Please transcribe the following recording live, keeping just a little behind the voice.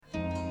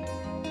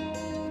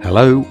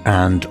Hello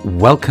and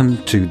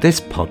welcome to this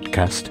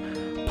podcast,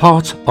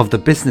 part of the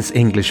Business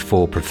English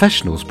for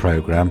Professionals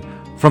programme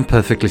from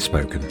Perfectly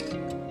Spoken.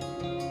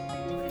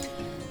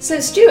 So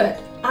Stuart,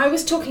 I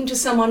was talking to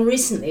someone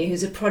recently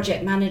who's a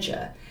project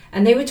manager,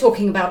 and they were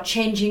talking about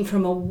changing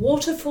from a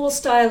waterfall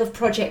style of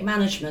project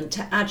management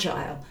to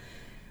agile.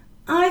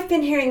 I've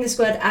been hearing this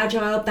word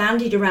agile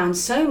bandied around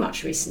so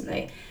much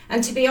recently,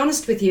 and to be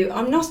honest with you,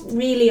 I'm not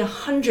really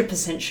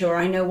 100% sure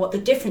I know what the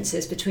difference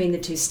is between the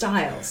two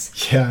styles.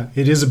 Yeah,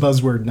 it is a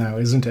buzzword now,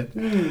 isn't it?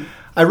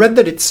 I read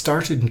that it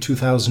started in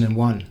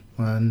 2001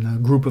 when a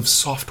group of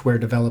software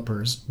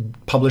developers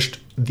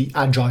published the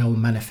Agile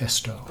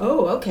Manifesto.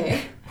 Oh,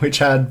 okay. Which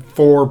had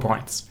 4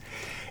 points.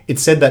 It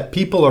said that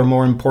people are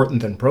more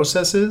important than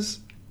processes.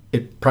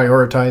 It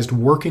prioritized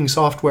working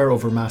software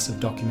over massive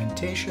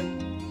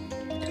documentation.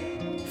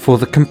 For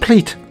the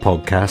complete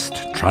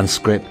podcast,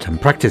 transcript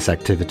and practice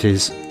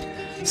activities,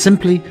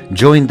 simply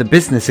join the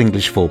Business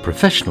English for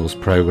Professionals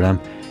programme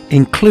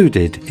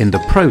included in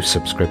the Pro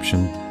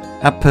subscription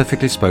at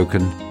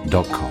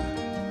perfectlyspoken.com.